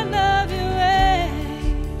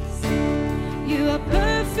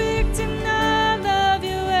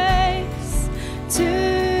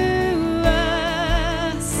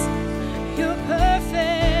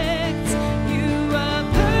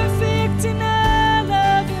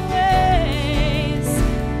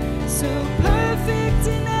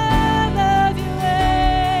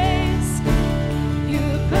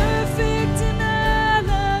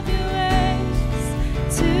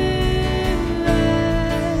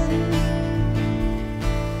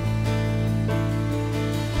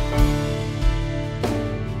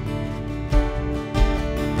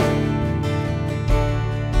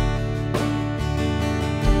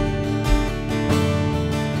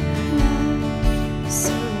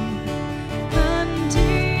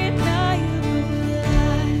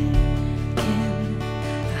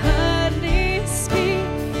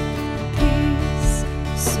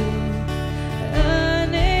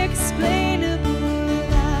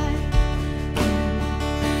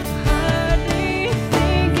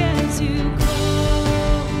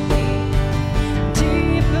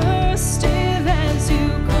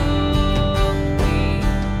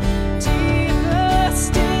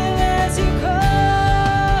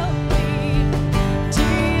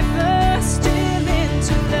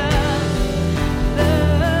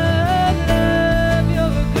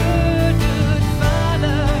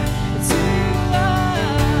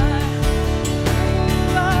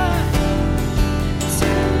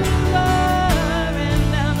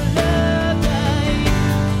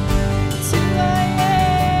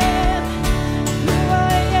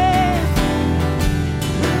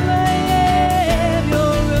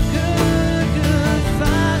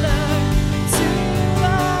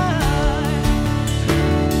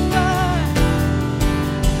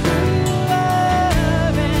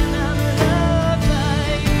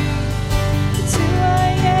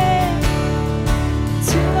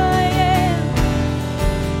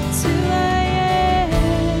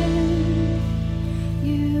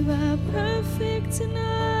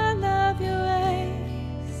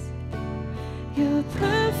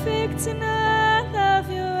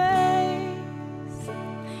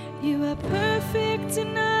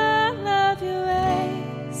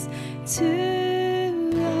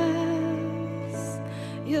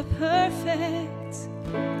perfect.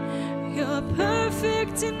 You're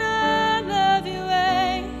perfect in all of your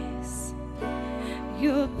ways.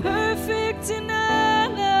 You're perfect in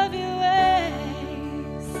all of your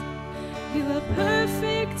ways. You are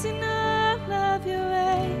perfect in all of your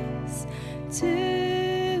ways to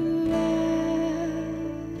us.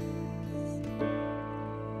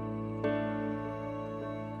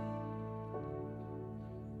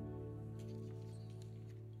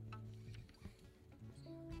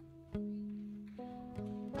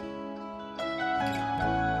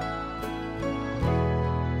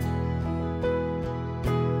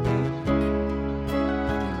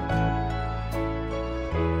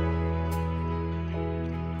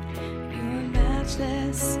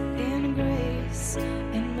 Matchless in grace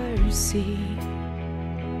and mercy.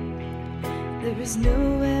 There is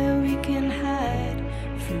nowhere we can hide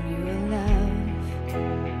from your love.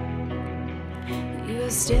 You are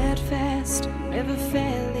steadfast, never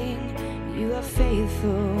failing. You are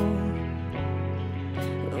faithful.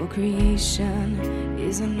 Oh, creation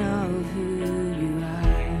is in awe of who you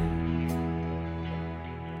are.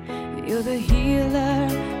 You're the healer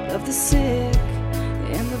of the sick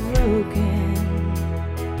and the broken.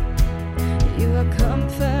 You are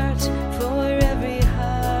comfort for every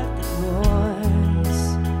heart that mourns.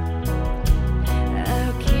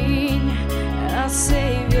 Our King, our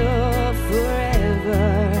Savior, forever.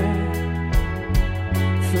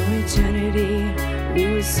 For eternity, we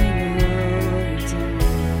will sing of all you've done.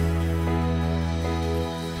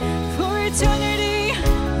 For eternity,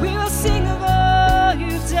 we will sing of all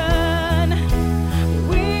you've done.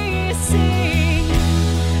 We sing,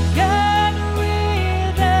 God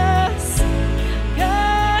with us,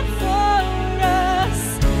 God for us.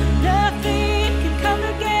 Nothing can come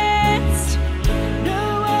against, no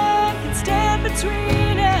one can stand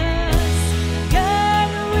between us. God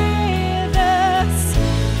with us,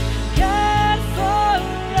 God for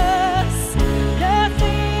us.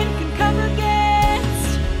 Nothing can come against,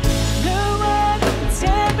 no one can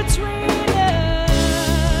stand between us.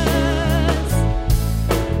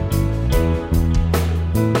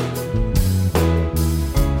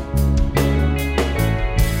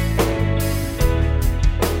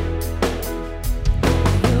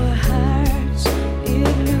 Your heart,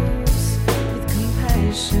 it moves with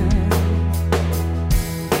compassion.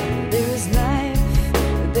 There is life,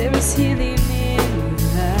 there is healing in your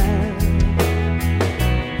love.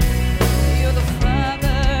 You're the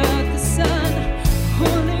Father, the Son,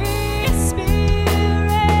 Holy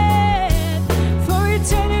Spirit. For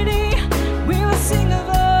eternity, we will sing of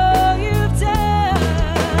all you've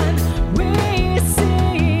done. We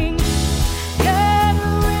sing, God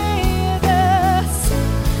with us,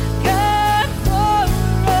 God for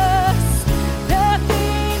us.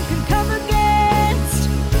 Nothing can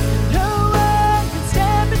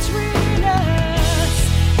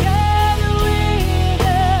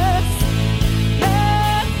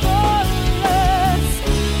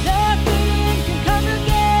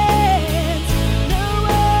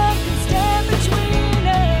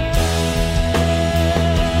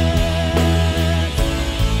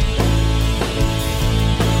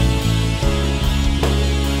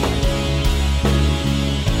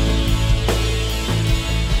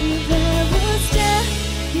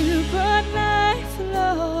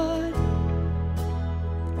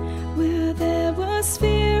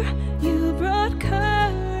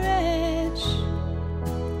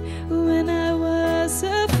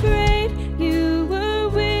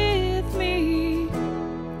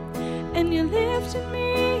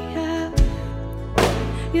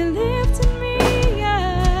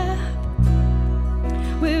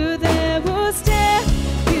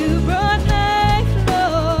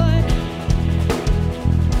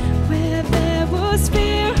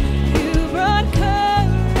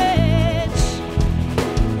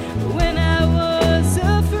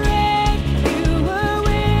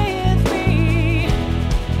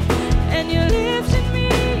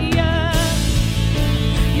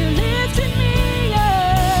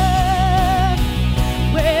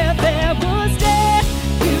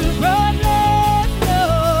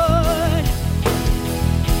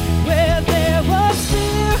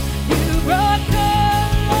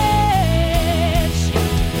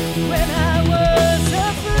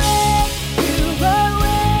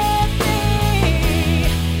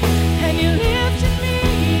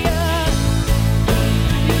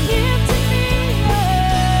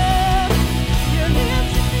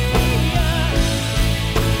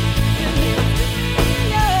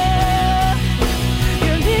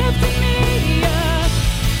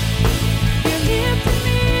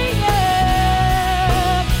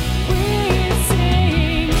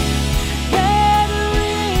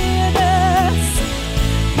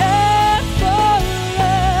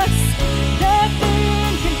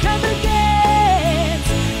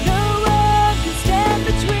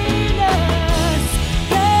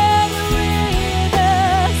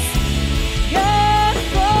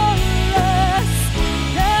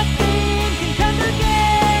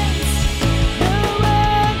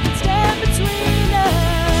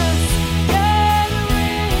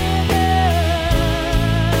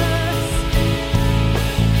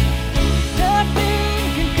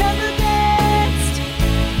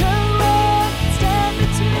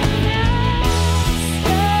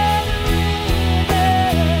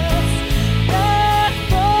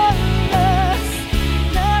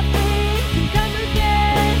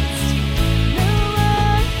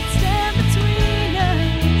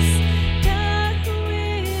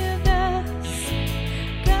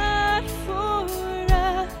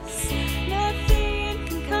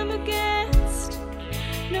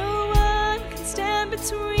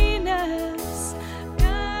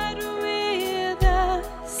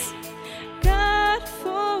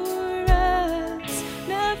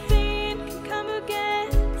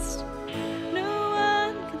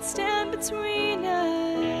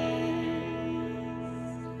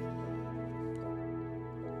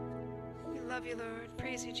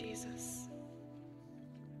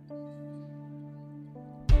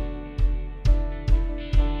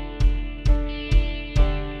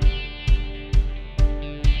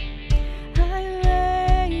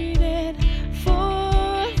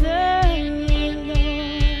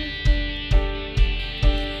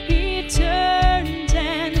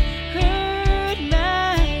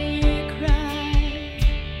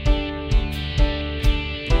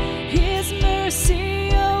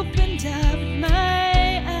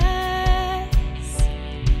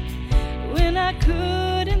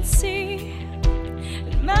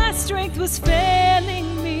strength was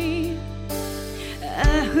failing me.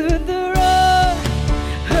 I heard the roar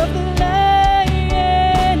of the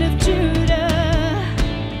Lion of Judah.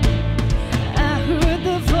 I heard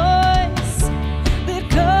the voice that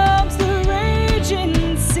calms the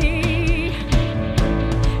raging sea.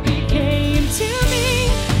 He came to me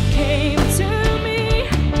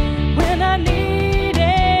when I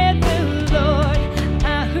needed the Lord.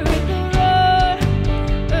 I heard the roar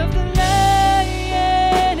of the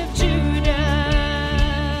Lion of Judah.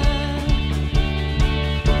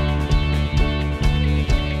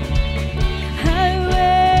 I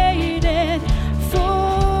waited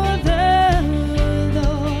for the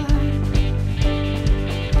Lord.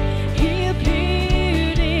 He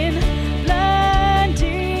appeared in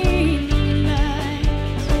blinding light.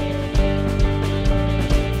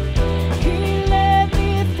 He led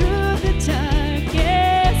me through the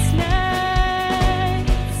darkest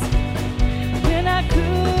nights when I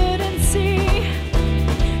couldn't see.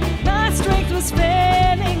 My strength was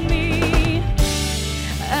failing me.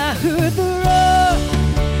 I heard the roar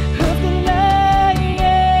of the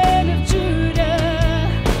Lion of Judah.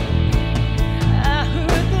 I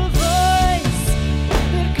heard the voice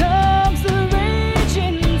that calms the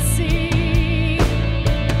raging sea.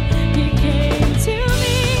 He came to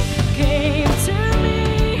me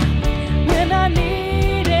when I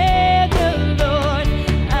needed the Lord.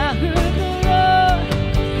 I heard the roar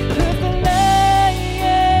of the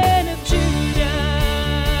Lion of Judah.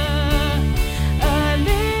 I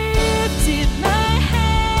lifted my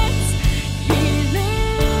hands, He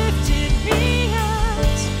lifted me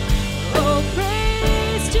out. Oh,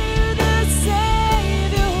 praise to the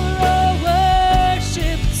Savior, oh,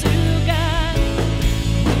 worship to God.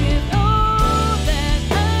 With all that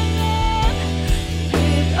I am,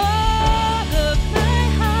 with all of my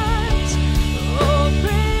heart, oh,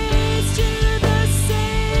 praise to the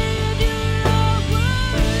Savior, oh,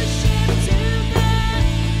 worship to God.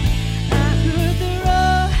 I heard the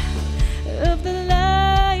roar of the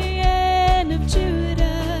Lion of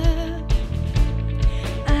Judah.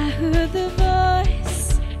 I heard the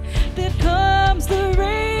voice that calms the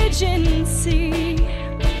raging sea.